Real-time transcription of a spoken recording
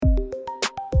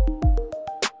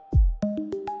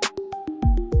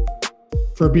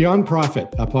For Beyond Profit,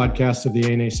 a podcast of the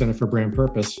ANA Center for Brand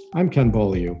Purpose, I'm Ken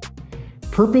Beaulieu.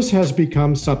 Purpose has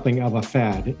become something of a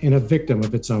fad and a victim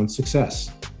of its own success.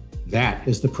 That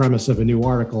is the premise of a new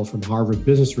article from Harvard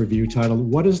Business Review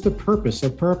titled, "What is the Purpose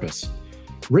of Purpose?"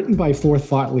 Written by 4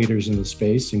 thought leaders in the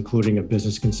space, including a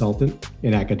business consultant,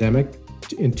 an academic,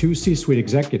 and 2 C-suite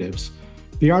executives.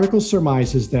 The article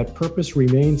surmises that purpose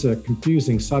remains a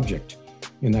confusing subject,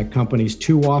 and that companies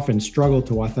too often struggle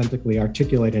to authentically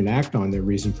articulate and act on their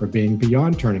reason for being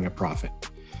beyond turning a profit.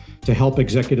 To help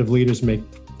executive leaders make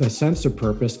the sense of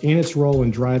purpose and its role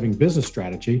in driving business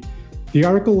strategy, the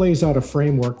article lays out a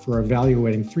framework for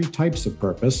evaluating 3 types of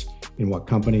purpose and what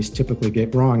companies typically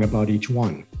get wrong about each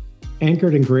one.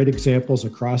 Anchored in great examples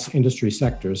across industry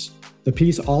sectors, the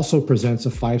piece also presents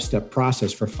a 5-step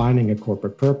process for finding a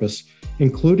corporate purpose,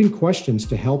 including questions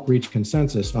to help reach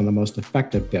consensus on the most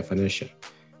effective definition.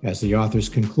 As the authors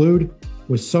conclude,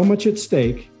 with so much at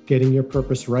stake, getting your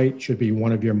purpose right should be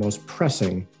one of your most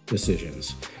pressing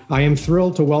decisions. I am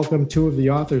thrilled to welcome 2 of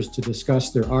the authors to discuss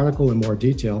their article in more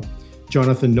detail.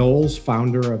 Jonathan Knowles,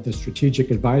 founder of the strategic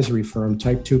advisory firm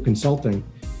Type 2 Consulting,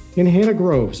 and Hannah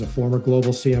Groves, a former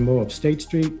global CMO of State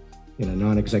Street and a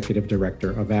non-executive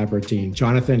director of Aberdeen.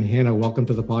 Jonathan, Hannah, welcome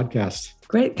to the podcast.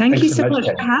 Great. Thank you so much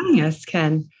for having us,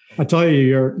 Ken. I tell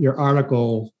you, your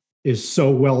article is so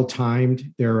well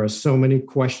timed. There are so many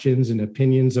questions and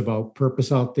opinions about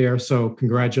purpose out there. So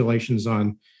congratulations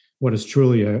on what is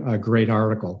truly a great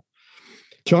article.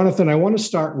 Jonathan, I want to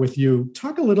start with you.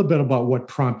 Talk a little bit about what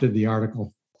prompted the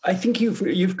article. I think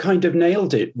you've kind of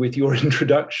nailed it with your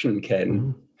introduction, Ken.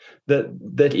 Mm-hmm.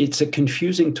 That it's a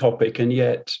confusing topic, and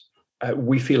yet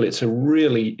we feel it's a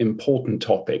really important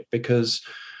topic because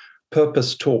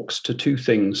purpose talks to 2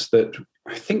 things that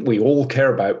I think we all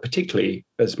care about, particularly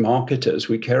as marketers.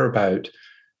 We care about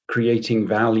creating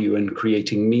value and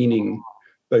creating meaning,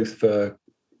 both for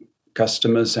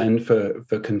customers and for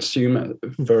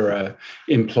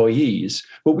employees.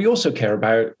 But we also care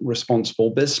about responsible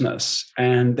business.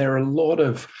 And there are a lot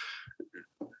of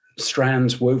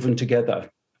strands woven together.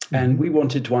 And we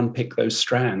wanted to unpick those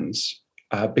strands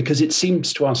because it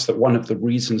seems to us that one of the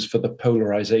reasons for the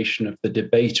polarization of the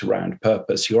debate around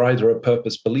purpose, you're either a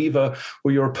purpose believer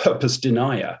or you're a purpose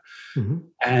denier. Mm-hmm.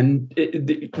 And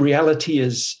the reality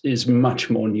is much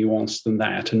more nuanced than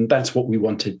that. And that's what we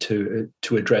wanted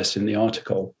to address in the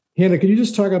article. Hannah, can you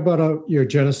just talk about your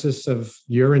genesis of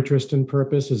your interest in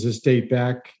purpose? Does this date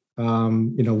back, well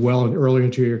and earlier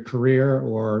into your career,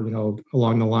 or,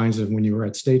 along the lines of when you were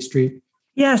at State Street?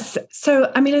 Yes. So,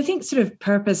 I think sort of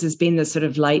purpose has been the sort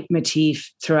of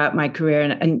leitmotif throughout my career.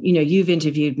 And you've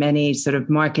interviewed many sort of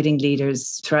marketing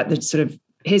leaders throughout the sort of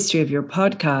history of your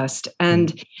podcast.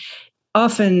 And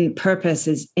often purpose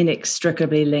is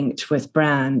inextricably linked with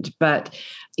brand. But,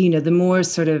 the more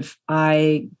sort of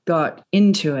I got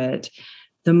into it,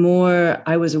 the more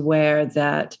I was aware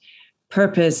that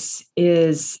purpose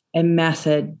is a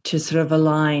method to sort of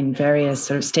align various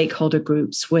sort of stakeholder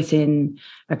groups within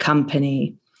a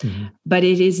company. Mm-hmm. But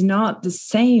it is not the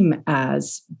same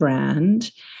as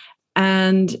brand.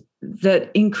 And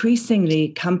that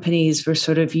increasingly companies were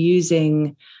sort of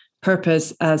using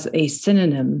purpose as a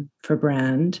synonym for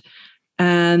brand.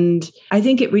 And I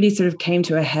think it really sort of came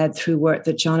to a head through work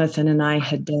that Jonathan and I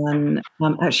had done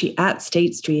actually at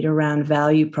State Street around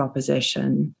value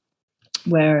proposition,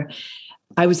 where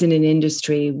I was in an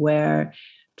industry where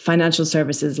financial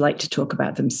services like to talk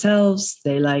about themselves.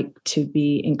 They like to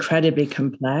be incredibly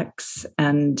complex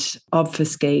and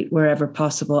obfuscate wherever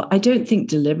possible. I don't think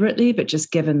deliberately, but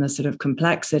just given the sort of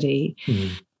complexity.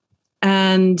 Mm-hmm.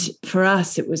 And for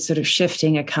us, it was sort of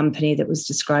shifting a company that was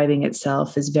describing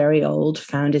itself as very old,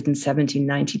 founded in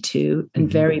 1792 and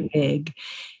mm-hmm. very big,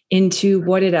 into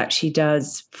what it actually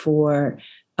does for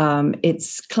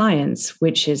its clients,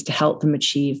 which is to help them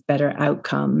achieve better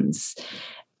outcomes.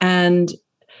 And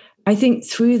I think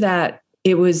through that,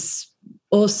 it was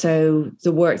also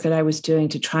the work that I was doing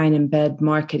to try and embed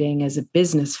marketing as a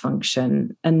business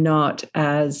function and not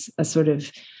as a sort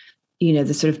of,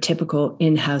 the sort of typical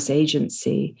in-house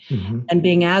agency, mm-hmm. and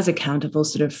being as accountable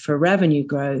sort of for revenue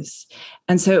growth.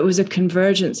 And so it was a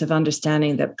convergence of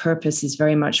understanding that purpose is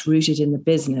very much rooted in the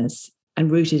business and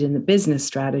rooted in the business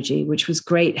strategy, which was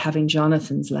great having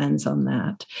Jonathan's lens on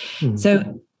that. Mm-hmm.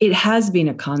 So it has been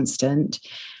a constant.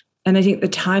 And I think the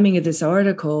timing of this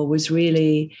article was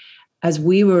really, as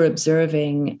we were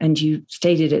observing, and you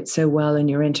stated it so well in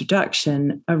your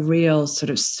introduction, a real sort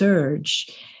of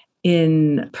surge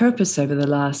in purpose over the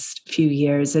last few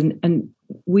years. And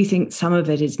we think some of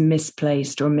it is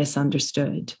misplaced or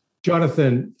misunderstood.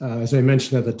 Jonathan, as I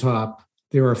mentioned at the top,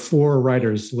 there are 4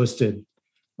 writers listed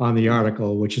on the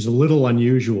article, which is a little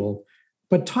unusual.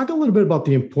 But talk a little bit about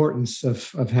the importance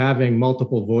of having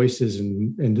multiple voices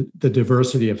and the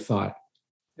diversity of thought.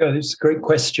 Yeah, it's a great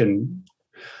question.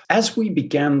 As we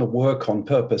began the work on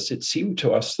purpose, it seemed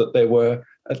to us that there were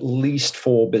at least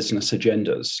 4 business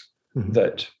agendas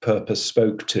that purpose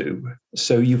spoke to.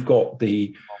 So you've got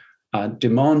the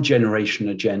demand generation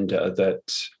agenda that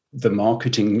the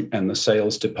marketing and the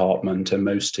sales department are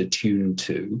most attuned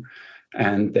to.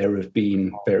 And there have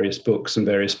been various books and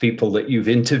various people that you've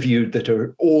interviewed that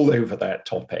are all over that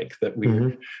topic, that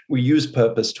we use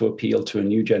purpose to appeal to a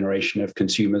new generation of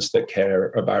consumers that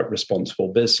care about responsible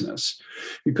business.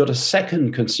 You've got a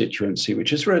second constituency,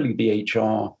 which is really the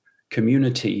HR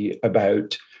community,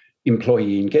 about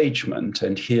employee engagement.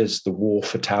 And here's the war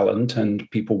for talent, and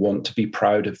people want to be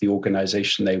proud of the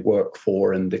organization they work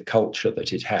for and the culture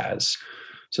that it has.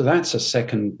 So that's a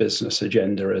second business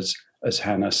agenda, as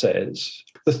Hannah says.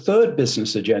 The third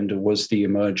business agenda was the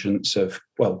emergence of,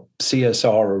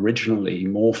 CSR originally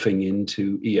morphing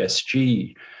into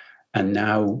ESG, and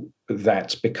now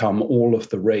that's become all of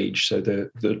the rage. So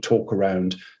the talk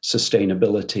around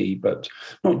sustainability, but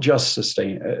not just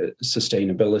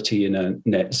sustainability in a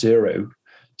net zero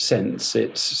sense,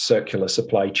 it's circular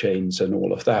supply chains and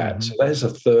all of that. So there's a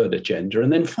third agenda.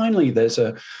 And then finally, there's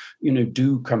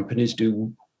do companies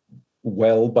do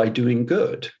well by doing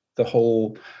good? The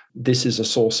whole, this is a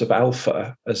source of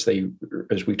alpha, as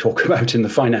we talk about in the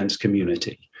finance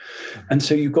community. And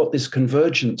so you've got this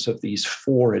convergence of these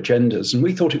 4 agendas. And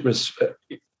we thought it was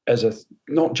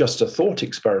not just a thought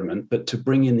experiment, but to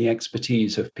bring in the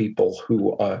expertise of people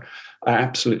who are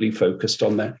absolutely focused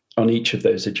on each of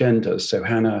those agendas. So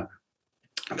Hannah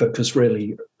focused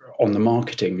really on the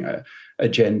marketing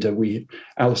agenda.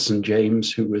 Alison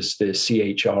James, who was the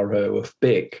CHRO of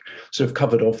BIC, sort of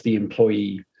covered off the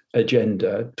employee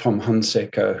agenda. Tom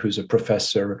Hunsaker, who's a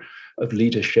professor of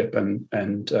leadership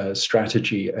and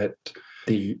strategy at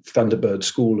the Thunderbird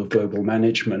School of Global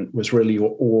Management, was really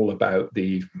all about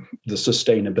the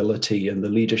sustainability and the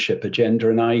leadership agenda.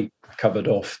 And I covered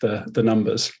off the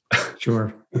numbers.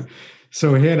 Sure.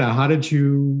 So Hannah, how did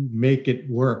you make it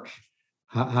work?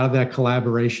 How did that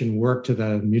collaboration work to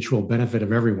the mutual benefit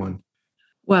of everyone?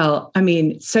 Well, I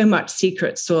mean, so much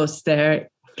secret sauce there,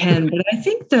 Ken, but I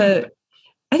think,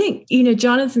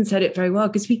 Jonathan said it very well,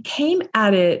 because we came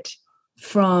at it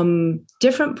from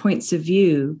different points of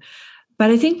view, but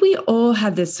I think we all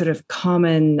have this sort of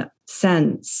common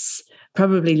sense,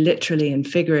 probably literally and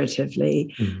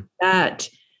figuratively, that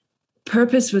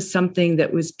purpose was something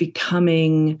that was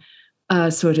becoming a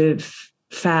sort of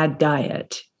fad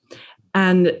diet.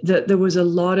 And that there was a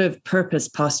lot of purpose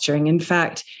posturing. In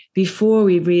fact, before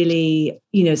we really,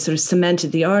 sort of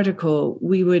cemented the article,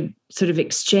 we would sort of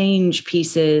exchange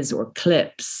pieces or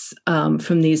clips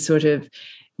from these sort of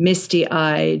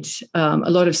misty-eyed, a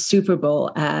lot of Super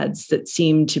Bowl ads that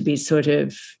seemed to be sort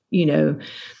of,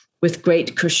 with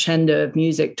great crescendo of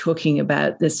music talking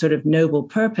about this sort of noble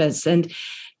purpose. And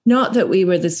not that we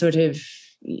were the sort of,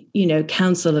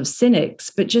 council of cynics,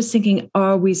 but just thinking,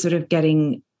 are we sort of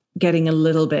getting a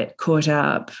little bit caught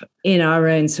up in our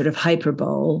own sort of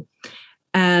hyperbole?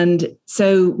 And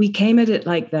so we came at it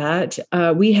like that.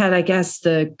 We had, I guess,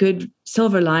 the good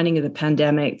silver lining of the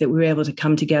pandemic that we were able to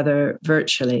come together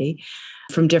virtually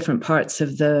from different parts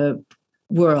of the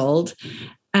world.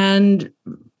 And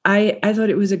I thought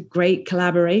it was a great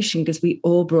collaboration because we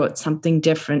all brought something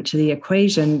different to the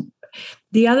equation.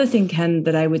 The other thing, Ken,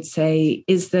 that I would say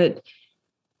is that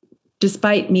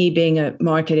despite me being a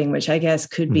marketing, which I guess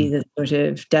could be the sort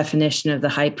of definition of the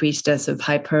high priestess of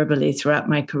hyperbole throughout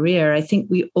my career, I think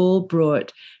we all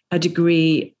brought a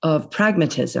degree of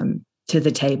pragmatism to the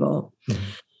table.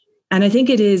 And I think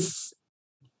it is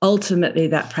ultimately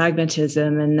that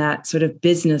pragmatism and that sort of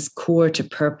business core to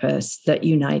purpose that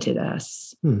united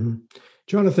us.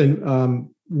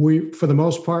 Jonathan, for the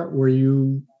most part, were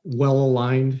you well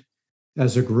aligned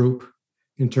as a group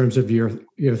in terms of your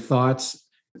thoughts?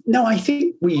 No, I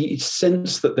think we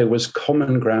sensed that there was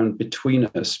common ground between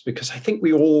us, because I think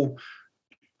we all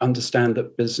understand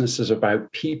that business is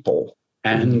about people,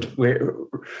 and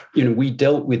we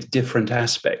dealt with different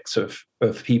aspects of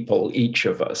people, each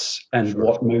of us, and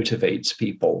what motivates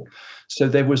people. So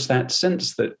there was that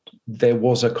sense that there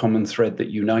was a common thread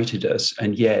that united us,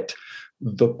 and yet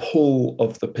the pull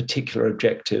of the particular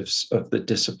objectives of the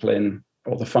discipline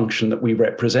or the function that we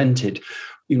represented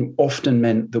often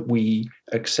meant that we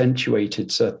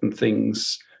accentuated certain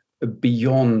things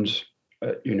beyond,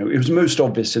 it was most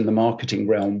obvious in the marketing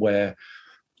realm where,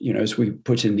 as we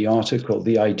put in the article,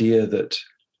 the idea that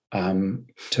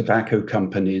tobacco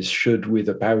companies should,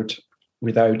 without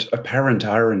apparent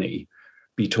irony,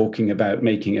 be talking about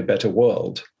making a better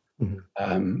world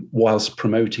whilst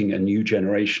promoting a new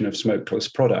generation of smokeless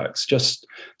products just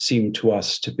seemed to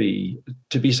us to be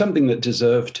something that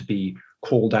deserved to be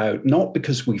called out, not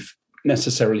because we've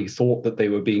necessarily thought that they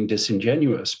were being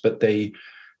disingenuous, but they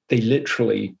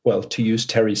literally, well, to use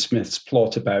Terry Smith's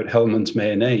plot about Hellmann's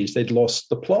mayonnaise, they'd lost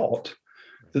the plot,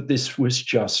 that this was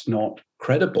just not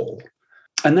credible.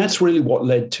 And that's really what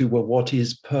led to, well, what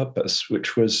is purpose?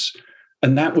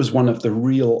 And that was one of the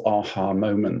real aha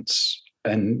moments.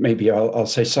 And maybe I'll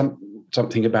say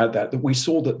something about that we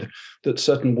saw that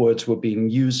certain words were being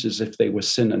used as if they were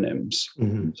synonyms.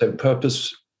 Mm-hmm. So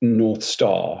purpose, North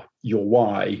Star, your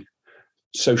why,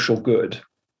 social good,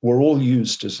 were all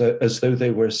used as though they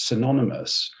were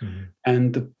synonymous. Mm-hmm.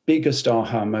 And the biggest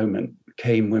aha moment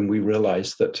came when we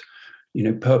realized that,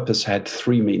 purpose had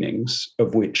three meanings,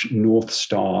 of which North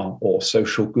Star or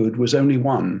social good was only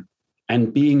one.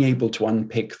 And being able to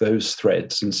unpick those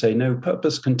threads and say, no,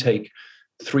 purpose can take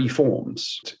three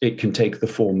forms. It can take the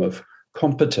form of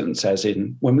competence, as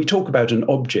in when we talk about an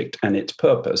object and its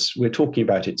purpose, we're talking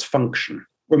about its function.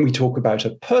 When we talk about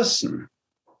a person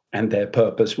and their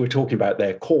purpose, we're talking about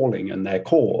their calling and their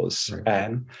cause.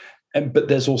 Right. But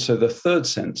there's also the third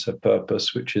sense of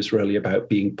purpose, which is really about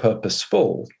being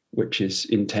purposeful, which is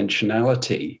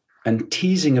intentionality. And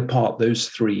teasing apart those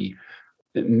three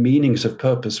meanings of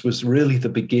purpose was really the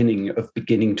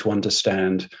beginning to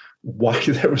understand why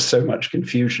there was so much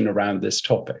confusion around this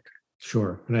topic.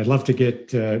 Sure. And I'd love to get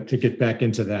back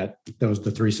into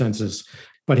the three senses.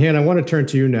 But Han, I want to turn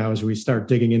to you now as we start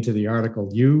digging into the article.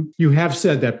 You have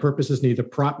said that purpose is neither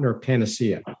prop nor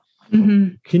panacea.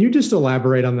 Mm-hmm. Can you just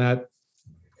elaborate on that?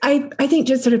 I think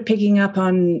just sort of picking up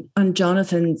on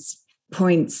Jonathan's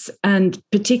points, and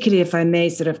particularly, if I may,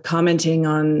 sort of commenting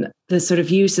on the sort of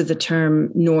use of the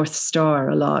term North Star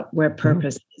a lot, where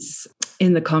purpose is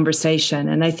in the conversation.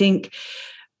 And I think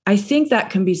that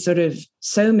can be sort of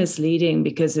so misleading,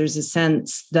 because there's a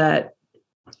sense that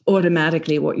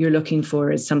automatically what you're looking for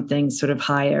is something sort of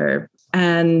higher.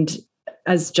 And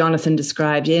as Jonathan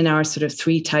described, in our sort of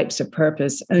three types of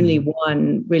purpose, only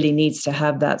one really needs to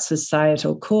have that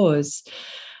societal cause.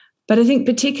 But I think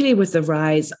particularly with the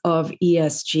rise of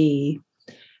ESG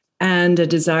and a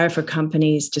desire for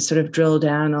companies to sort of drill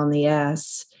down on the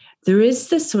S, there is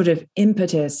this sort of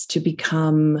impetus to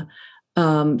become,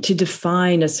 to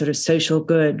define a sort of social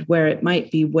good where it might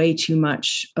be way too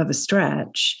much of a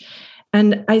stretch.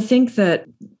 And I think that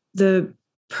the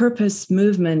purpose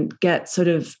movement gets sort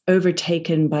of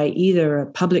overtaken by either a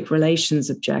public relations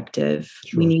objective,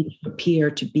 sure, we need to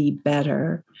appear to be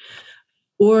better,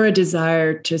 or a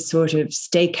desire to sort of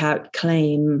stake out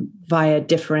claim via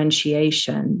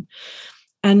differentiation.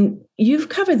 And you've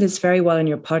covered this very well in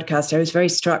your podcast. I was very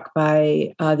struck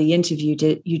by the interview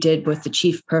you did with the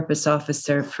Chief Purpose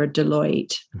Officer for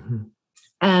Deloitte. Mm-hmm.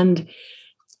 And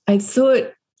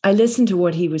I listened to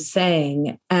what he was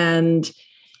saying, and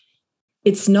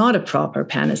it's not a proper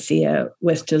panacea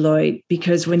with Deloitte,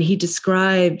 because when he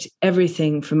described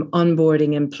everything from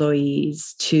onboarding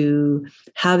employees to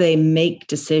how they make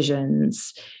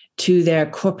decisions, to their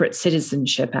corporate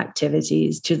citizenship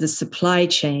activities, to the supply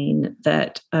chain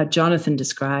that Jonathan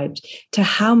described, to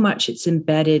how much it's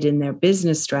embedded in their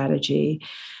business strategy,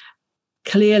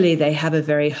 clearly they have a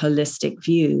very holistic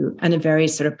view and a very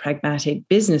sort of pragmatic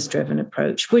business-driven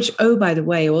approach, which, oh, by the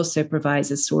way, also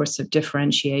provides a source of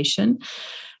differentiation.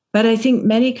 But I think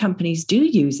many companies do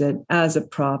use it as a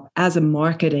prop, as a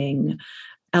marketing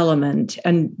element.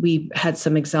 And we had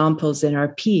some examples in our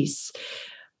piece.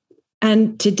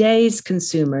 And today's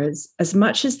consumers, as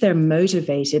much as they're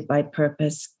motivated by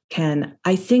purpose,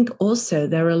 I think also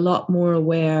they're a lot more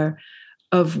aware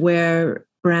of where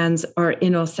brands are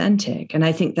inauthentic. And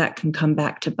I think that can come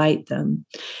back to bite them.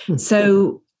 Mm-hmm.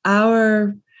 So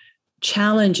our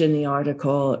challenge in the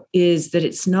article is that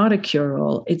it's not a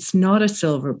cure-all. It's not a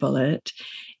silver bullet.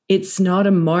 It's not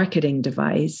a marketing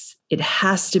device. It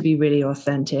has to be really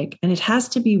authentic, and it has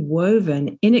to be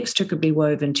inextricably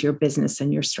woven to your business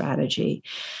and your strategy.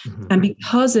 Mm-hmm. And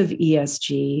because of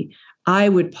ESG, I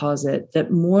would posit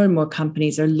that more and more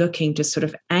companies are looking to sort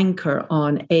of anchor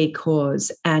on a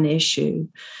cause, an issue,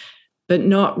 but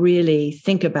not really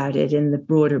think about it in the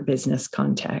broader business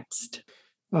context.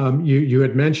 You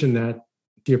had mentioned that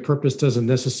your purpose doesn't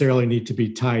necessarily need to be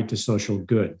tied to social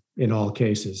good in all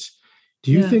cases.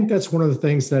 Do you think that's one of the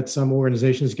things that some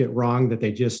organizations get wrong, that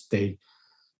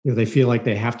they feel like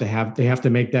they have to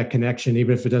make that connection,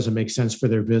 even if it doesn't make sense for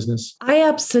their business? I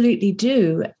absolutely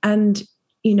do. And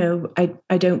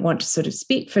I don't want to sort of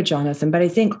speak for Jonathan, but I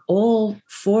think all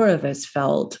four of us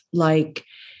felt like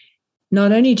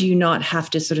not only do you not have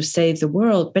to sort of save the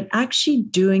world, but actually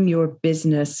doing your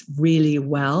business really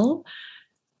well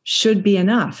should be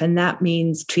enough. And that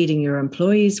means treating your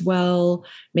employees well,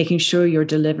 making sure you're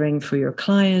delivering for your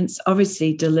clients,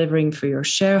 obviously delivering for your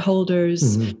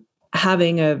shareholders,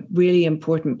 having a really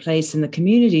important place in the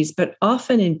communities, but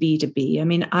often in B2B. I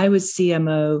mean, I was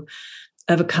CMO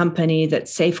of a company that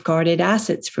safeguarded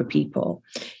assets for people.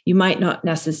 You might not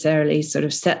necessarily sort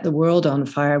of set the world on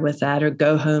fire with that or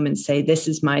go home and say, this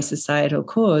is my societal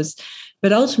cause.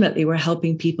 But ultimately, we're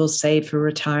helping people save for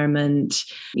retirement,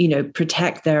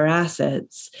 protect their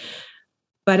assets.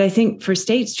 But I think for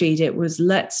State Street, it was,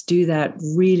 let's do that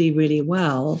really, really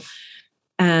well.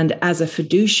 And as a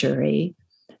fiduciary,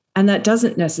 and that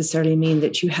doesn't necessarily mean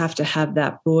that you have to have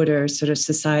that broader sort of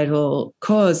societal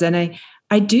cause. And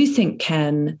I do think,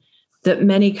 Ken, that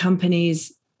many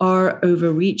companies are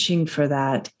overreaching for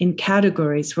that in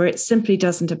categories where it simply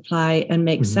doesn't apply and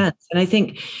make sense. And I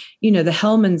think, the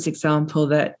Hellmann's example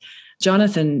that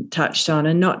Jonathan touched on,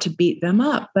 and not to beat them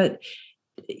up, but,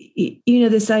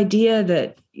 this idea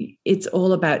that it's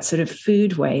all about sort of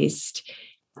food waste,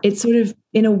 it sort of,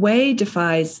 in a way,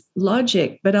 defies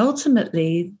logic. But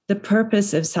ultimately, the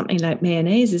purpose of something like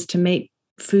mayonnaise is to make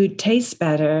food tastes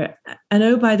better. And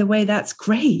oh, by the way, that's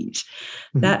great.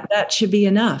 That should be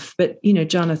enough. But,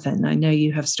 Jonathan, I know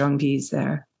you have strong views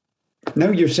there. No,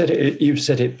 you've said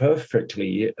it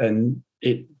perfectly. And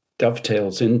it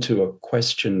dovetails into a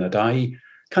question that I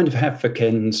kind of have for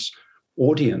Ken's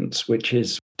audience, which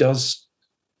is, does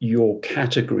your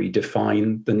category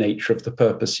define the nature of the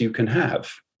purpose you can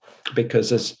have?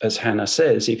 Because as Hannah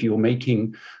says, if you're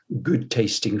making good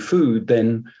tasting food,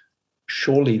 then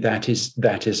surely that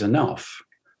is enough.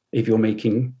 If you're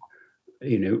making,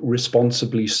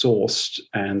 responsibly sourced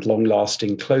and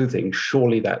long-lasting clothing,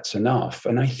 surely that's enough.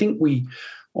 And I think we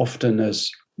often,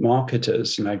 as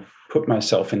marketers, and I put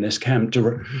myself in this camp,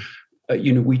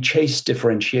 we chase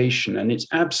differentiation. And it's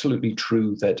absolutely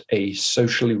true that a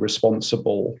socially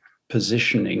responsible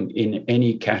positioning in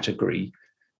any category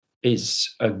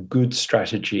is a good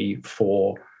strategy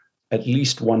for at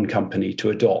least one company to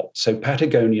adopt. So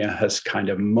Patagonia has kind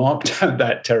of marked out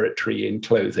that territory in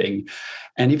clothing.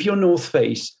 And if you're North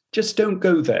Face, just don't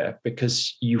go there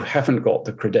because you haven't got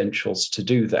the credentials to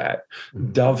do that.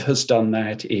 Dove has done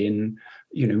that in,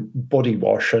 body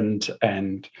wash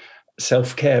and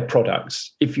self-care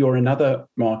products. If you're another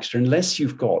marketer, unless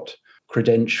you've got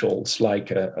credentials like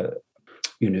that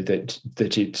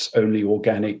it's only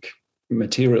organic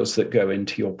materials that go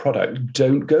into your product,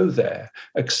 don't go there.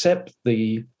 Accept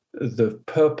the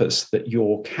purpose that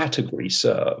your category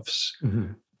serves.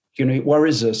 It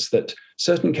worries us that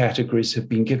certain categories have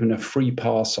been given a free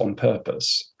pass on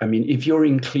purpose. I mean, if you're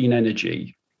in clean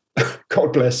energy,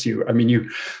 God bless you. I mean,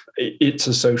 it's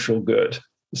a social good.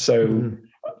 So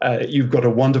you've got a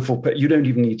wonderful, you don't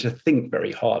even need to think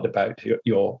very hard about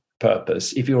your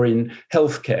purpose. If you're in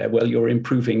healthcare, well, you're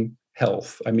improving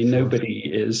health. I mean, nobody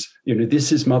is,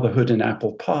 this is motherhood and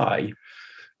apple pie.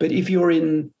 But if you're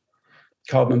in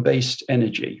carbon-based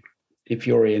energy, if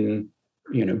you're in,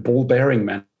 ball bearing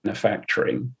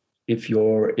manufacturing, if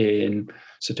you're in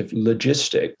sort of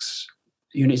logistics,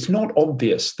 it's not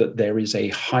obvious that there is a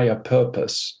higher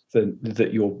purpose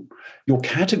that your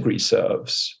category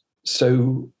serves.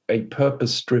 So a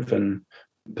purpose-driven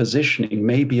positioning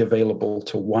may be available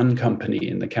to one company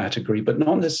in the category, but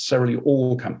not necessarily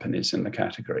all companies in the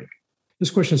category.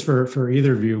 This question is for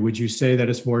either of you. Would you say that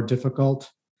it's more difficult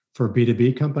for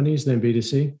B2B companies than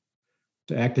B2C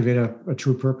to activate a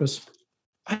true purpose?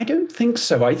 I don't think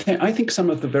so. I think some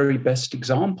of the very best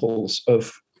examples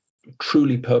of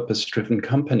truly purpose-driven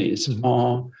companies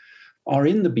are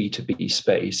in the B2B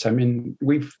space. I mean,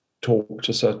 we've talked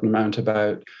a certain amount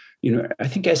about, I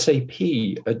think SAP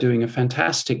are doing a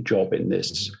fantastic job in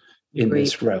this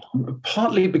realm,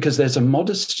 partly because there's a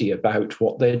modesty about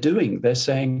what they're doing. They're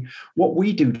saying, what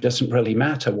we do doesn't really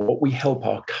matter. What we help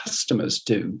our customers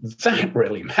do, that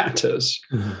really matters.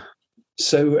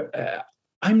 So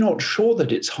I'm not sure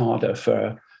that it's harder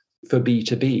for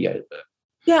B2B.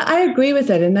 Yeah, I agree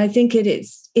with it. And I think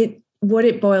what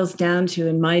it boils down to,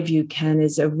 in my view, Ken,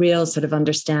 is a real sort of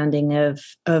understanding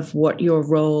of what your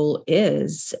role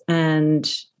is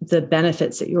and the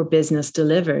benefits that your business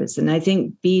delivers. And I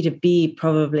think B2B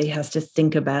probably has to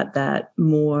think about that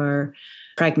more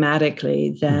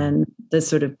pragmatically than the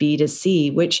sort of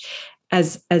B2C, which,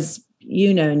 as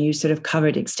you know, and you sort of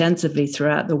covered extensively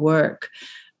throughout the work,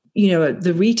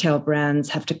 the retail brands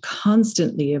have to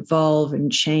constantly evolve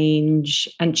and change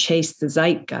and chase the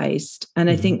zeitgeist. And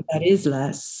I think that is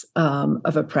less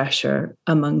of a pressure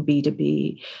among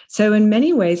B2B. So in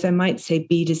many ways, I might say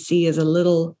B2C is a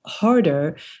little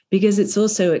harder because it's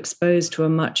also exposed to a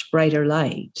much brighter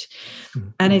light.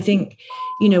 And I think,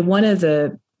 one of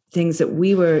the things that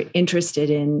we were interested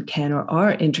in, Ken, or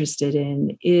are interested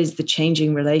in, is the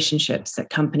changing relationships that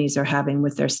companies are having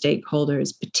with their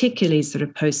stakeholders, particularly sort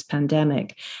of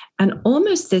post-pandemic, and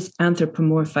almost this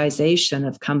anthropomorphization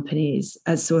of companies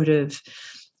as sort of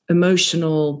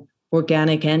emotional,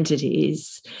 organic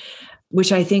entities,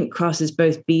 which I think crosses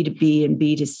both B2B and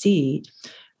B2C,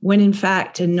 when in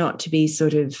fact, and not to be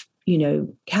sort of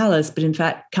callous, but in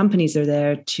fact, companies are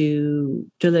there to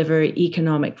deliver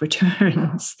economic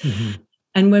returns.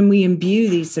 And when we imbue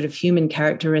these sort of human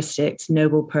characteristics,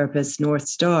 noble purpose, North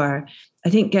Star, I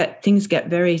think things get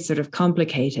very sort of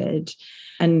complicated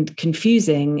and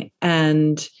confusing.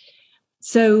 And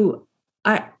so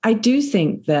I do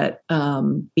think that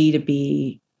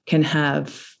B2B can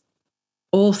have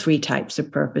all three types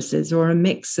of purposes, or a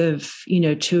mix of,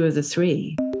 two of the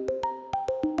three.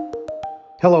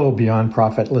 Hello, Beyond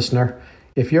Profit listener.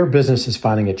 If your business is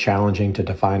finding it challenging to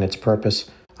define its purpose,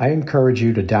 I encourage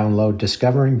you to download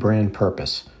Discovering Brand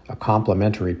Purpose, a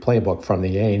complimentary playbook from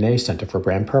the ANA Center for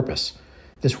Brand Purpose.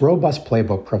 This robust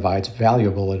playbook provides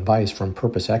valuable advice from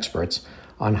purpose experts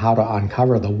on how to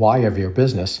uncover the why of your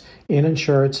business and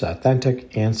ensure it's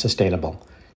authentic and sustainable.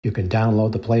 You can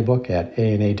download the playbook at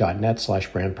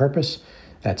ana.net/brandpurpose.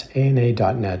 That's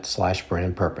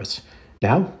ana.net/brandpurpose.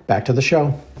 Now, back to the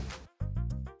show.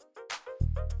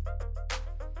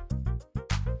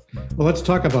 Well, let's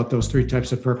talk about those three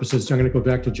types of purposes. I'm going to go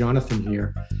back to Jonathan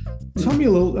here. Tell me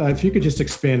a little, if you could just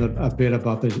expand a bit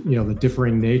about the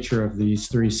differing nature of these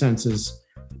three senses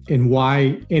and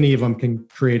why any of them can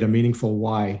create a meaningful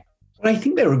why. Well, I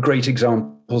think there are great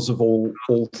examples of all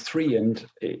three, and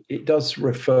it does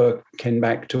refer, Ken,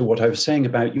 back to what I was saying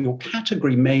about your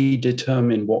category may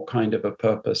determine what kind of a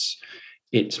purpose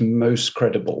it's most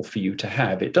credible for you to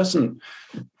have. It doesn't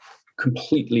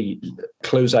completely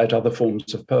close out other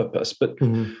forms of purpose. But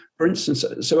for instance,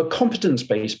 so a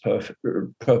competence-based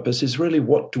purpose is really,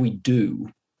 what do we do?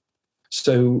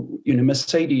 So,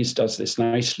 Mercedes does this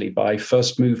nicely by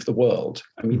First Move the World.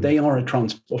 I mean, they are a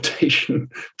transportation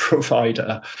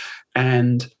provider,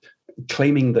 and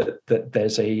claiming that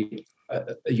there's a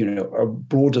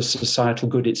broader societal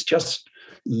good. It's just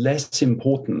less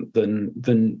important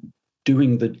than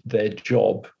doing their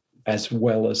job as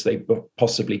well as they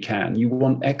possibly can. You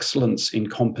want excellence in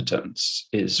competence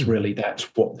is really, that's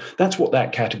what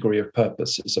that category of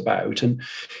purpose is about. And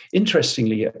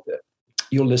interestingly,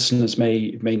 your listeners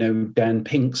may know Dan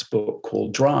Pink's book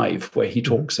called Drive, where he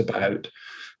talks about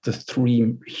the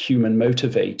three human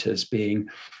motivators being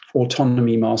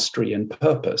autonomy, mastery, and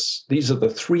purpose. These are the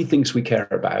three things we care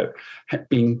about: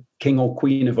 being king or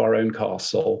queen of our own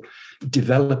castle,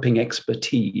 developing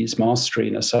expertise, mastery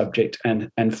in a subject, and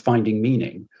finding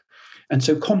meaning. And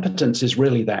so competence is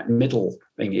really that middle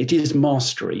thing. It is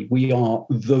mastery. We are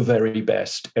the very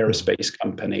best aerospace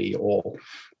company or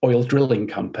oil drilling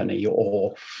company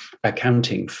or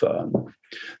accounting firm.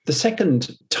 The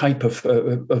second type of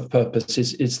purpose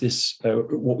is this,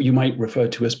 what you might refer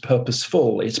to as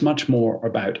purposeful. It's much more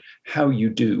about how you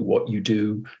do what you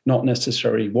do, not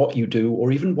necessarily what you do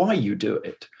or even why you do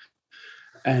it.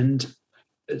 And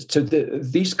so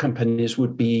these companies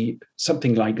would be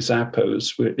something like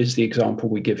Zappos, is the example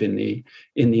we give in the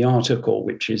article,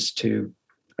 which is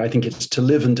I think it's to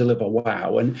live and deliver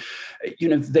wow. And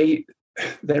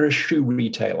they're a shoe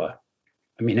retailer.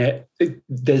 I mean,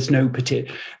 there's no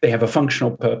particular. They have a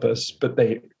functional purpose, but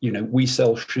we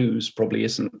sell shoes probably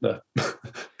isn't the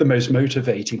most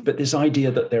motivating. But this idea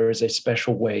that there is a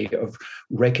special way of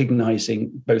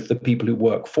recognizing both the people who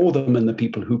work for them and the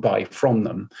people who buy from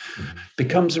them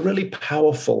becomes a really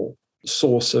powerful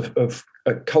source of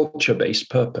a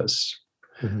culture-based purpose,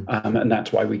 and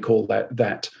that's why we call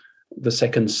that. The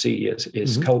second C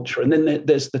is culture. And then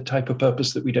there's the type of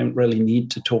purpose that we don't really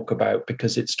need to talk about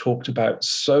because it's talked about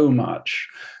so much,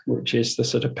 which is the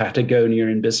sort of Patagonia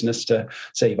in business to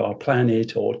save our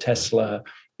planet, or Tesla,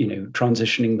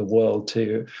 transitioning the world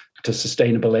to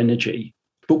sustainable energy.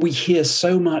 But we hear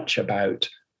so much about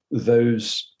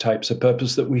those types of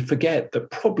purpose that we forget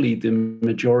that probably the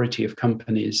majority of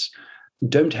companies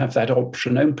don't have that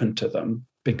option open to them,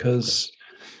 because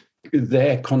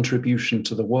their contribution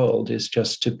to the world is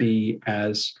just to be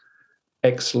as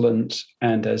excellent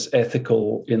and as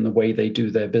ethical in the way they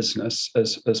do their business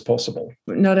as possible.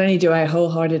 Not only do I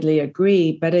wholeheartedly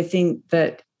agree, but I think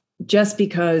that just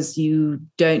because you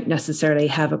don't necessarily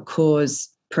have a cause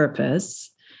purpose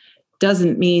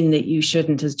doesn't mean that you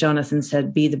shouldn't, as Jonathan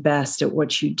said, be the best at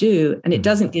what you do. And it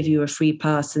doesn't give you a free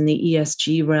pass in the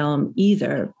ESG realm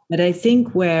either. But I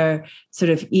think where sort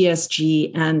of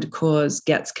ESG and cause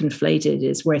gets conflated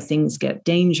is where things get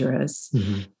dangerous.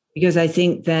 Because I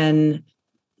think then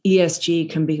ESG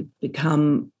can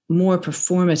become more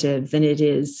performative than it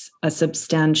is a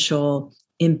substantial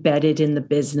embedded in the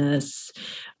business.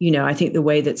 I think the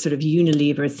way that sort of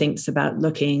Unilever thinks about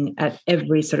looking at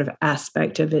every sort of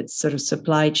aspect of its sort of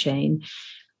supply chain,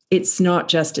 it's not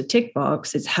just a tick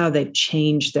box, it's how they've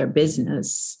changed their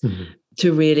business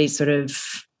to really sort of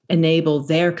enable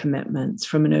their commitments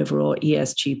from an overall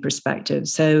ESG perspective.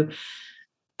 So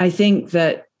I think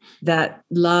that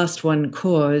last one,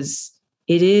 cause,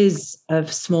 it is a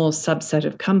small subset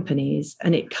of companies,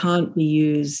 and it can't be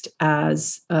used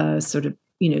as a sort of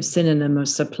synonym or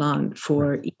supplant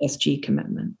for ESG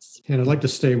commitments. And I'd like to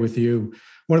stay with you.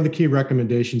 One of the key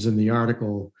recommendations in the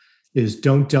article is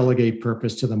don't delegate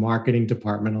purpose to the marketing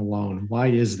department alone. Why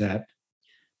is that?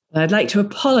 I'd like to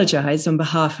apologize on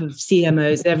behalf of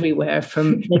CMOs everywhere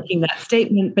from making that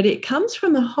statement, but it comes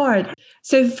from the heart.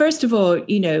 So first of all,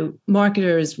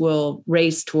 marketers will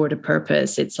race toward a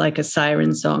purpose. It's like a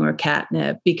siren song or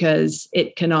catnip because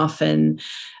it can often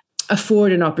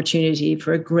afford an opportunity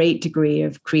for a great degree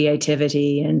of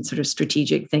creativity and sort of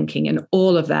strategic thinking and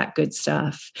all of that good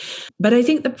stuff. But I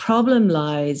think the problem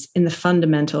lies in the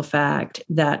fundamental fact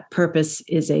that purpose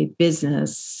is a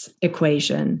business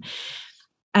equation.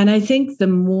 And I think the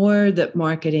more that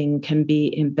marketing can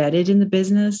be embedded in the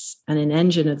business and an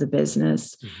engine of the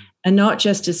business, and not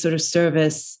just as sort of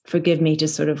service, forgive me, to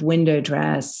sort of window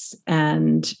dress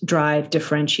and drive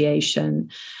differentiation,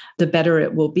 the better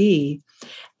it will be.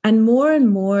 And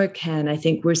more, Ken, I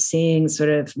think we're seeing sort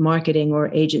of marketing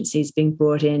or agencies being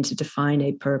brought in to define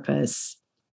a purpose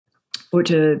or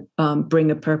to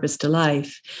bring a purpose to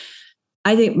life.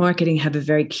 I think marketing have a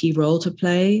very key role to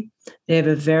play. They have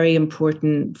a very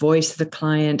important voice of the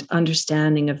client,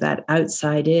 understanding of that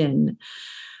outside in.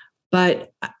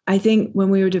 But I think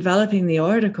when we were developing the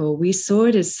article, we saw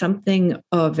it as something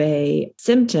of a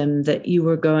symptom that you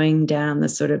were going down the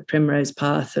sort of primrose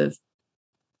path of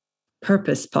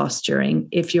purpose posturing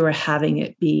if you were having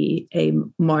it be a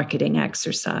marketing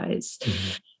exercise.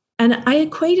 And I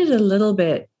equated a little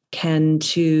bit, Ken,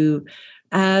 to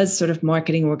as sort of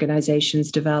marketing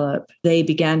organizations develop, they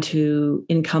began to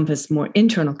encompass more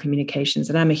internal communications.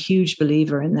 And I'm a huge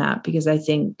believer in that because I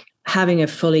think having a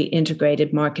fully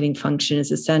integrated marketing function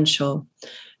is essential.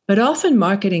 But often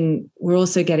marketing, we're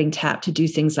also getting tapped to do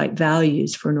things like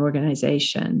values for an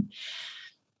organization.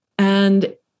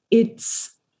 And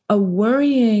it's a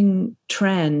worrying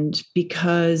trend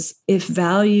because if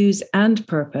values and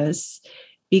purpose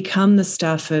become the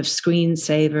stuff of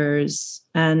screensavers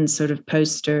and sort of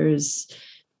posters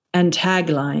and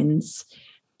taglines,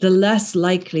 the less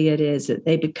likely it is that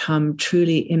they become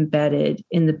truly embedded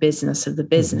in the business of the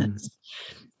business.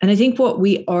 And I think what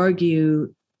we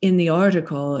argue in the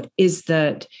article is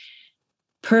that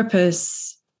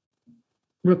purpose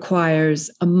requires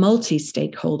a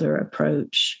multi-stakeholder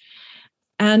approach.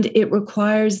 And it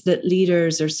requires that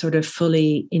leaders are sort of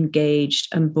fully engaged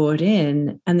and bought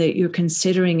in, and that you're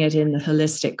considering it in the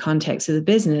holistic context of the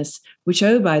business, which,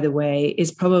 oh, by the way,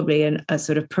 is probably a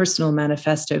sort of personal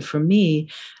manifesto for me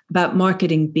about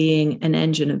marketing being an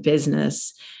engine of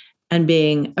business and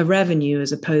being a revenue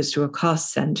as opposed to a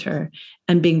cost center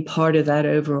and being part of that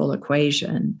overall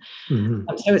equation. So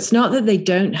it's not that they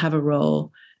don't have a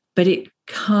role, but it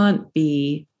can't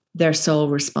be their sole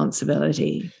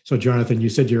responsibility. So, Jonathan, you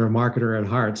said you're a marketer at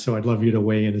heart, so I'd love you to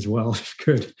weigh in as well, if you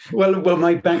could. Well,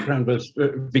 my background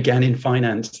began in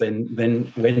finance,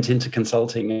 then went into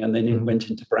consulting, and then went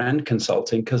into brand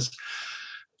consulting because,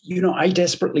 I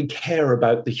desperately care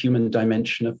about the human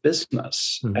dimension of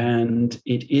business, and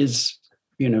it is,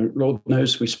 Lord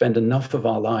knows we spend enough of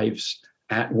our lives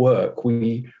at work.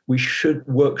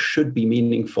 Work should be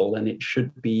meaningful, and it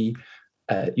should be,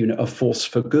 a force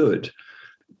for good.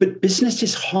 But business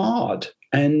is hard.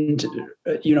 And,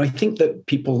 I think that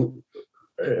people,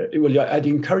 I'd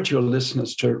encourage your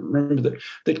listeners to remember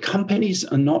that companies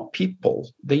are not people.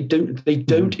 They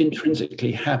don't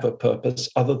intrinsically have a purpose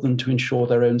other than to ensure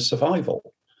their own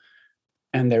survival.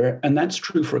 And that's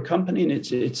true for a company, and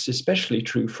it's especially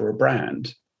true for a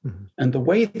brand. And the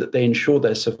way that they ensure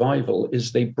their survival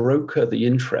is they broker the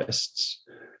interests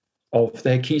of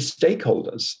their key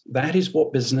stakeholders. That is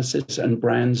what businesses and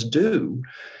brands do.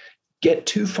 Get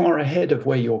too far ahead of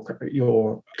where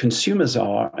your consumers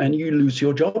are, and you lose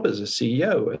your job as a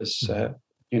CEO, as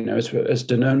as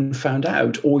Danone found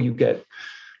out, or you get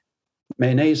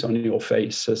mayonnaise on your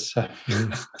face. But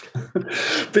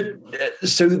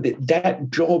so that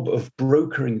job of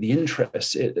brokering the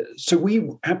interest, so we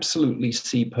absolutely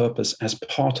see purpose as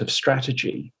part of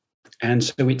strategy. And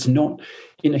so it's not,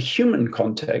 in a human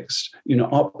context,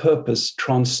 our purpose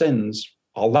transcends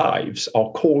our lives.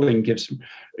 Our calling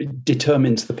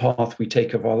determines the path we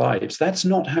take of our lives. That's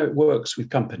not how it works with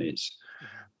companies.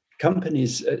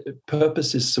 Companies'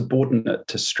 purpose is subordinate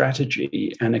to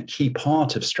strategy and a key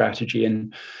part of strategy.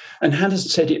 And Hannah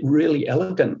said it really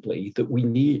elegantly, that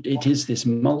it is this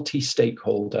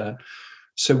multi-stakeholder.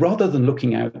 So rather than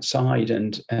looking outside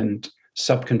and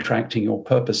subcontracting your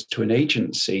purpose to an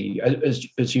agency,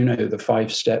 as you know, the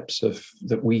 5 steps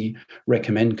that we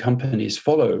recommend companies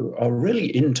follow are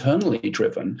really internally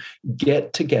driven.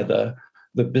 Get together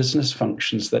the business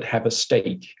functions that have a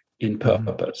stake in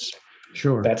purpose.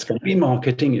 Sure. That's going to be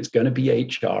marketing, it's going to be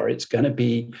HR, it's going to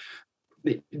be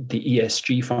the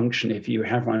ESG function if you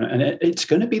have one, and it's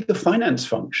going to be the finance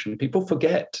function. People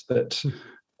forget that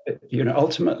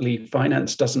ultimately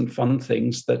finance doesn't fund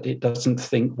things that it doesn't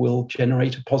think will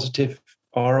generate a positive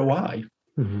ROI.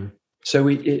 Mm-hmm. So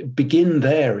it begin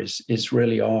there is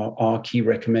really our key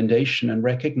recommendation, and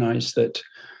recognize that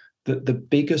the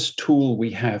biggest tool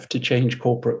we have to change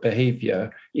corporate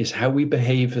behavior is how we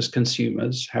behave as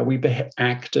consumers, how we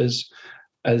act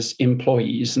as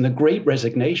employees. And the Great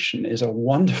Resignation is a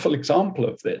wonderful example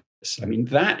of this. I mean,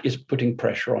 that is putting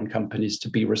pressure on companies to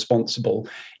be responsible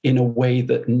in a way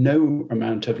that no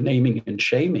amount of naming and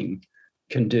shaming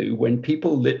can do. When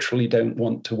people literally don't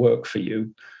want to work for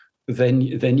you, then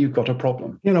you've got a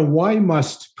problem. Why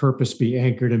must purpose be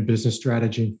anchored in business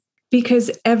strategy?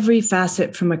 Because every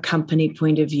facet from a company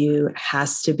point of view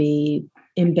has to be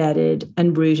embedded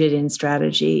and rooted in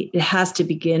strategy. It has to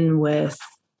begin with,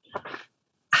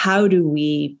 how do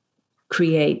we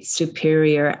create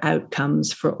superior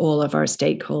outcomes for all of our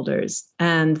stakeholders?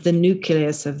 And the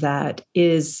nucleus of that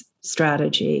is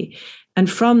strategy. And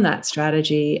from that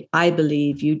strategy, I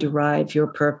believe you derive your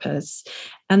purpose.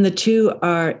 And the two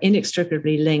are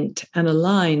inextricably linked and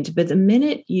aligned. But the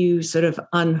minute you sort of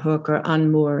unhook or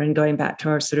unmoor, and going back to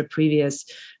our sort of previous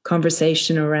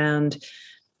conversation around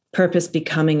purpose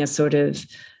becoming a sort of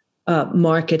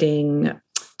marketing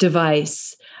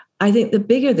device, I think the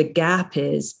bigger the gap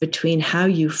is between how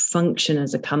you function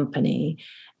as a company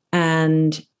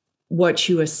and what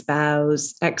you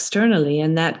espouse externally.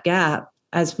 And that gap,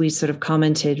 as we sort of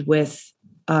commented, with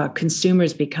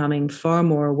consumers becoming far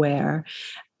more aware,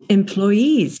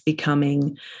 employees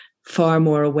becoming far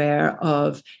more aware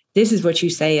of, this is what you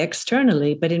say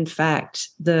externally, but in fact,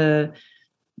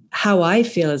 how I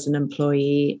feel as an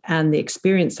employee and the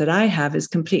experience that I have is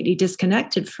completely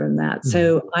disconnected from that. Mm-hmm.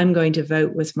 So I'm going to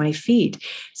vote with my feet.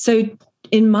 So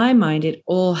in my mind, it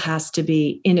all has to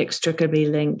be inextricably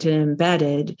linked and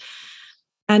embedded.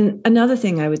 And another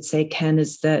thing I would say, Ken,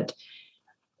 is that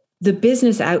the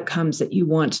business outcomes that you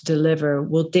want to deliver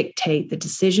will dictate the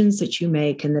decisions that you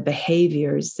make and the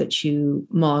behaviors that you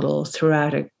model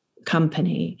throughout a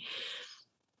company.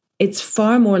 It's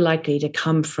far more likely to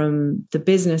come from the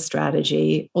business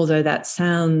strategy, although that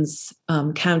sounds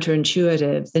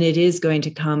counterintuitive, than it is going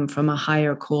to come from a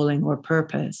higher calling or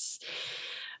purpose.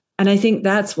 And I think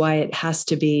that's why it has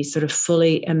to be sort of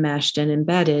fully enmeshed and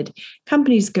embedded.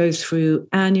 Companies go through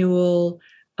annual,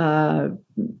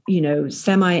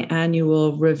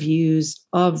 semi-annual reviews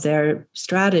of their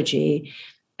strategy.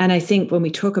 And I think when we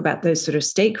talk about those sort of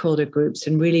stakeholder groups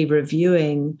and really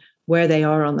reviewing where they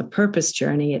are on the purpose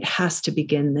journey, it has to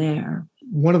begin there.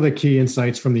 One of the key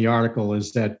insights from the article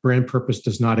is that brand purpose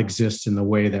does not exist in the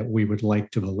way that we would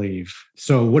like to believe.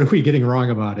 So what are we getting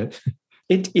wrong about it?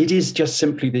 It is just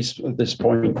simply this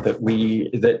point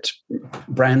that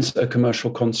brands are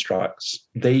commercial constructs.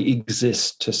 They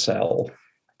exist to sell.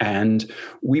 And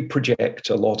we project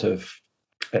a lot of,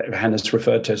 Hannah's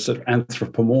referred to sort of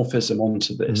anthropomorphism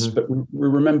onto this, mm-hmm. but we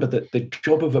remember that the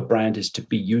job of a brand is to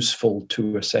be useful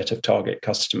to a set of target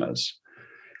customers.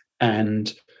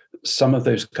 And some of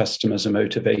those customers are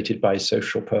motivated by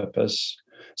social purpose.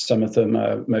 Some of them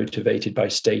are motivated by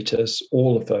status.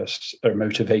 All of us are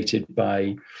motivated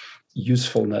by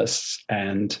usefulness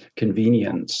and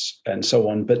convenience and so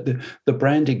on. But the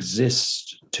brand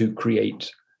exists to create,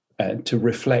 to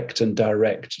reflect and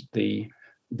direct the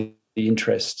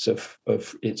interests of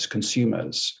its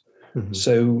consumers. Mm-hmm.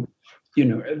 So,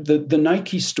 the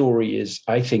Nike story is,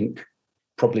 I think,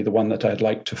 probably the one that I'd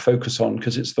like to focus on,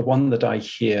 because it's the one that I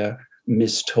hear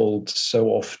mistold so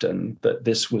often, that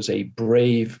this was a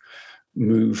brave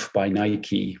move by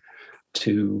Nike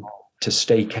to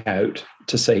stake out,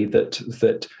 to say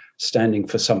that standing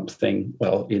for something,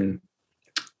 well, in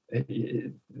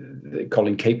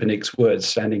Colin Kaepernick's words,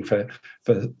 standing for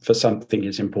something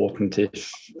is important,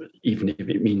 even if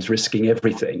it means risking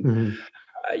everything.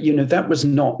 Mm-hmm. That was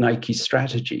not Nike's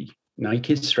strategy.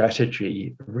 Nike's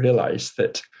strategy realized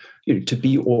that, to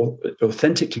be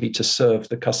authentically to serve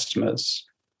the customers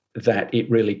that it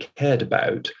really cared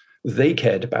about, they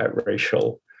cared about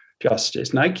racial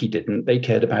justice. Nike didn't. They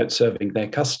cared about serving their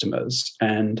customers.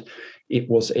 And it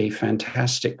was a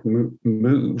fantastic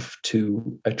move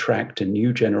to attract a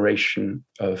new generation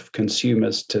of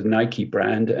consumers to the Nike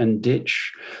brand and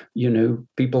ditch,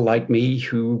 people like me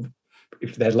who,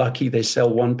 if they're lucky, they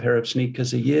sell one pair of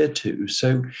sneakers a year too.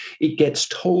 So it gets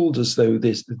told as though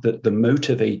the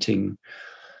motivating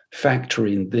factor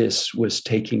in this was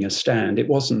taking a stand. It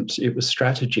wasn't. It was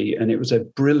strategy, and it was a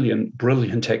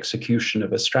brilliant execution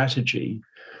of a strategy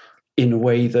in a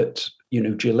way that,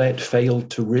 Gillette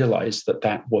failed to realize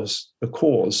that was the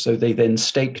cause. So they then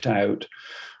staked out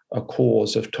a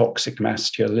cause of toxic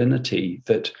masculinity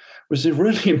that was a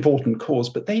really important cause,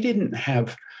 but they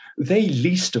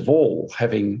least of all,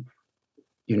 having,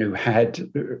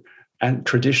 had and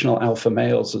traditional alpha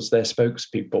males as their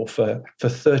spokespeople for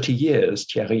 30 years,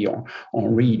 Thierry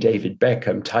Henry, David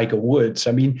Beckham, Tiger Woods.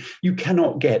 I mean, you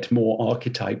cannot get more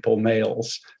archetypal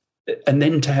males. And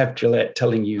then to have Gillette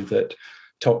telling you that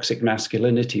toxic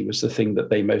masculinity was the thing that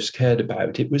they most cared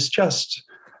about, it was just,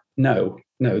 no,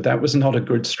 that was not a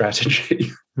good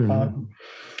strategy. Mm-hmm.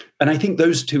 And I think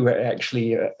those two are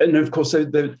actually, and of course,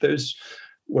 those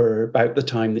were about the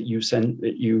time that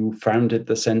you founded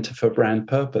the Center for Brand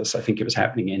Purpose. I think it was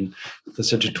happening in the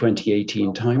sort of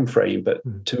 2018 timeframe. But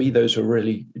to me, those were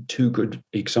really two good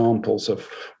examples of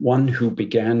one who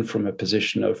began from a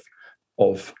position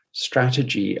of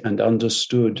strategy and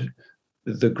understood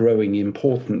the growing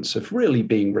importance of really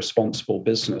being responsible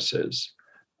businesses,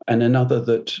 and another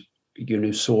that,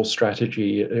 saw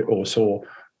strategy or saw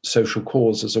social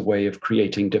cause as a way of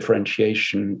creating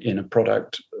differentiation in a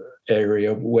product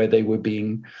area where they were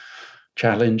being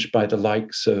challenged by the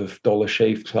likes of Dollar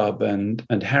Shave Club and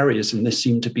Harry's, and this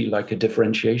seemed to be like a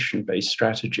differentiation-based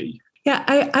strategy. Yeah,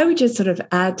 I would just sort of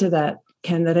add to that,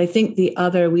 Ken, that I think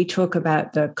we talk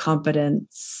about the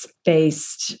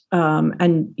competence-based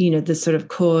and, the sort of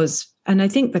cause, and I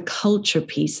think the culture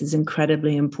piece is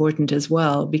incredibly important as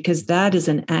well, because that is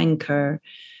an anchor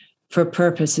for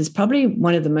purpose, is probably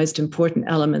one of the most important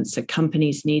elements that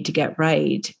companies need to get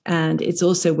right. And it's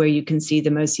also where you can see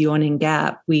the most yawning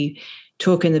gap. We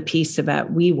talk in the piece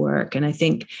about WeWork, and I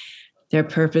think their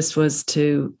purpose was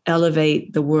to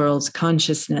elevate the world's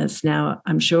consciousness. Now,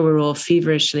 I'm sure we're all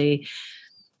feverishly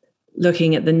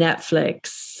looking at the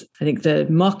Netflix, I think the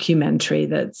mockumentary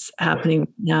that's happening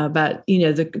now about,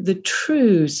 the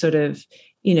true sort of,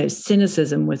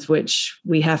 cynicism with which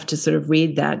we have to sort of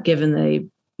read that, given the,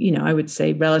 I would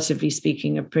say, relatively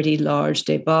speaking, a pretty large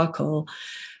debacle.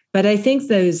 But I think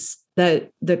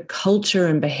the culture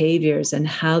and behaviors and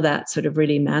how that sort of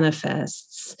really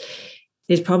manifests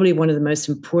is probably one of the most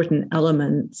important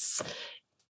elements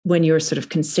when you're sort of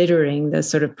considering the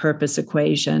sort of purpose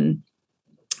equation.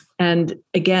 And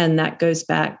again, that goes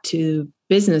back to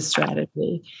business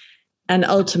strategy and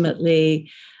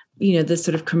ultimately, the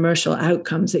sort of commercial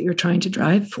outcomes that you're trying to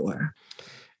drive for.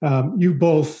 You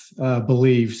both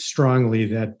believe strongly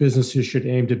that businesses should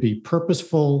aim to be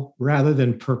purposeful rather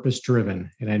than purpose-driven.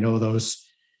 And I know those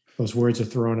words are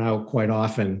thrown out quite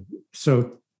often.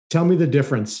 So tell me the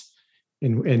difference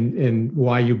in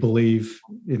why you believe,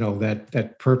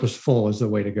 that purposeful is the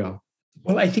way to go.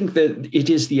 Well, I think that it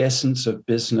is the essence of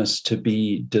business to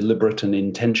be deliberate and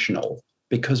intentional,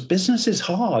 because business is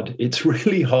hard. It's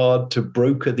really hard to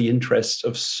broker the interests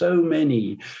of so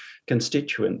many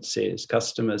constituencies,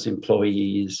 customers,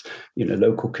 employees,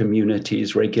 local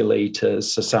communities,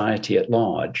 regulators, society at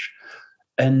large.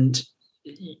 And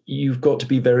you've got to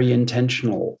be very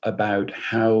intentional about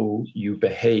how you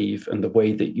behave and the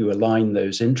way that you align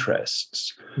those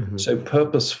interests. Mm-hmm. So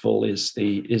purposeful is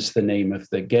the name of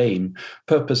the game.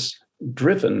 Purpose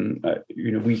driven,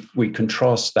 we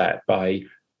contrast that by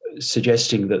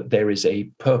suggesting that there is a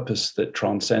purpose that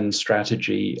transcends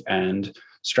strategy, and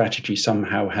strategy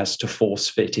somehow has to force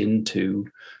fit into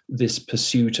this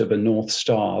pursuit of a North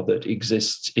Star that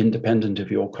exists independent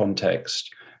of your context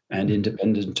and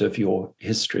independent of your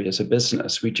history as a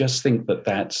business. We just think that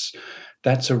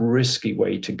that's a risky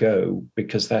way to go,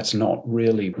 because that's not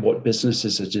really what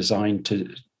businesses are designed to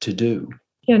do.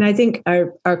 Yeah, and I think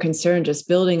our concern, just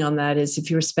building on that, is if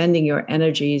you're spending your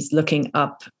energies looking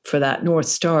up for that North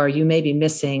Star, you may be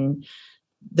missing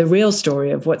the real story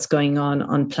of what's going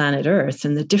on planet Earth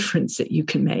and the difference that you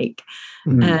can make.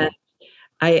 Mm-hmm. And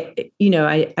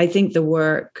I think the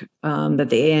work that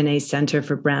the ANA Center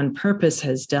for Brand Purpose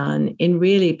has done in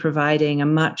really providing a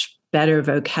much better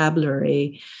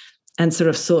vocabulary and sort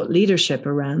of thought leadership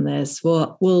around this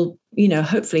will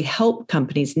hopefully help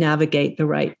companies navigate the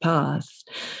right path.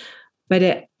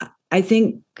 But I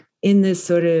think in this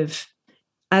sort of,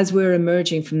 as we're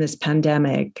emerging from this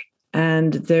pandemic,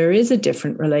 and there is a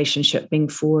different relationship being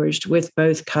forged with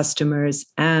both customers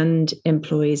and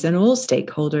employees and all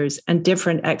stakeholders and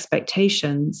different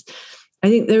expectations, I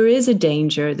think there is a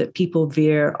danger that people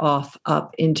veer off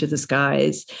up into the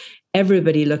skies,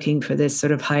 everybody looking for this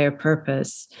sort of higher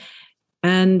purpose,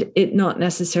 and it not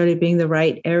necessarily being the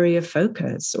right area of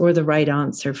focus or the right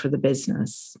answer for the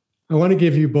business. I want to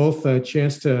give you both a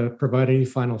chance to provide any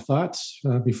final thoughts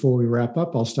before we wrap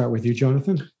up. I'll start with you,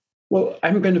 Jonathan. Well,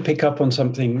 I'm going to pick up on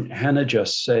something Hannah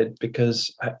just said,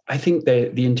 because I think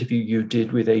the interview you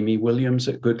did with Amy Williams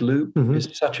at Good Loop is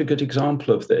such a good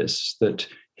example of this, that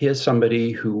here's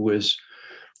somebody who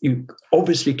you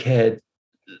obviously cared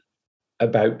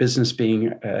about business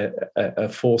being a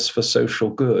force for social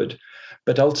good,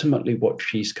 but ultimately what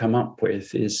she's come up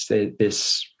with is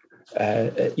this,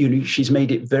 she's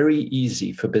made it very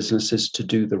easy for businesses to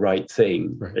do the right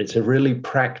thing. Right. It's a really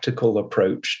practical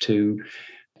approach to,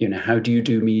 how do you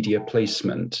do media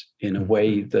placement in a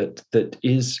way that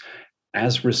is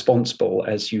as responsible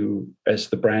as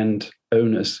the brand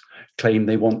owners claim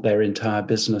they want their entire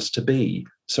business to be.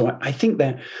 So I think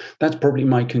that's probably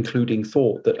my concluding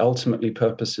thought, that ultimately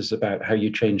purpose is about how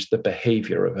you change the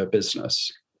behavior of a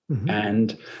business. Mm-hmm.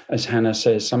 And as Hannah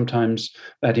says, sometimes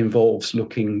that involves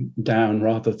looking down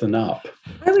rather than up.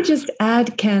 I would just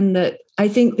add, Ken, that I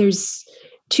think there's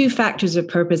two factors of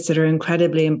purpose that are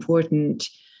incredibly important.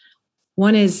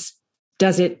 One is,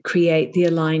 does it create the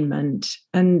alignment?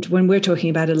 And when we're talking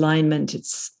about alignment,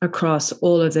 it's across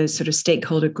all of those sort of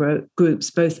stakeholder groups,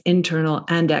 both internal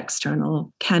and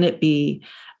external. Can it be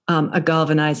a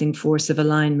galvanizing force of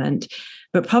alignment?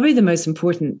 But probably the most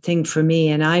important thing for me,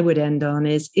 and I would end on,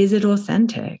 is it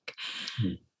authentic?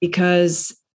 Mm.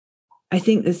 Because I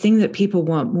think the thing that people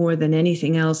want more than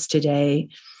anything else today,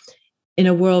 in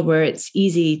a world where it's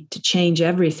easy to change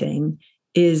everything,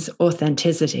 is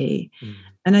authenticity. Mm.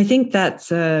 And I think that's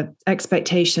an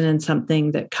expectation and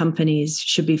something that companies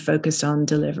should be focused on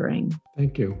delivering.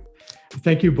 Thank you.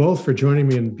 Thank you both for joining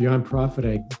me in Beyond Profit.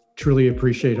 I truly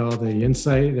appreciate all the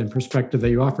insight and perspective that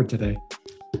you offered today.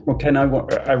 Well, Ken, I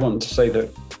want to say that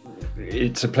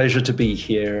it's a pleasure to be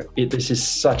here. This is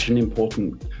such an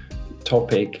important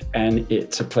topic, and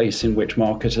it's a place in which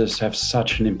marketers have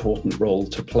such an important role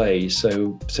to play.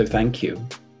 So thank you.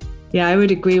 Yeah, I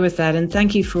would agree with that. And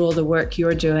thank you for all the work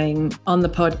you're doing on the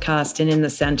podcast and in the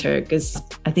center, because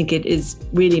I think it is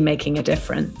really making a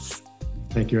difference.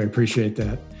 Thank you. I appreciate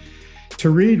that. To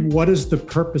read What is the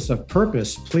Purpose of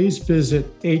Purpose, please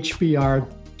visit hbr.org.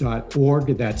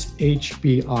 That's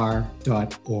hbr.org.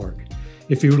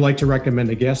 If you would like to recommend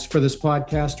a guest for this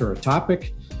podcast or a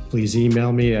topic, please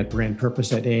email me at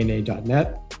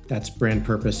brandpurpose@ana.net. That's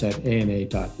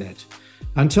brandpurpose@ana.net.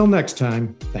 Until next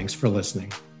time, thanks for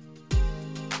listening.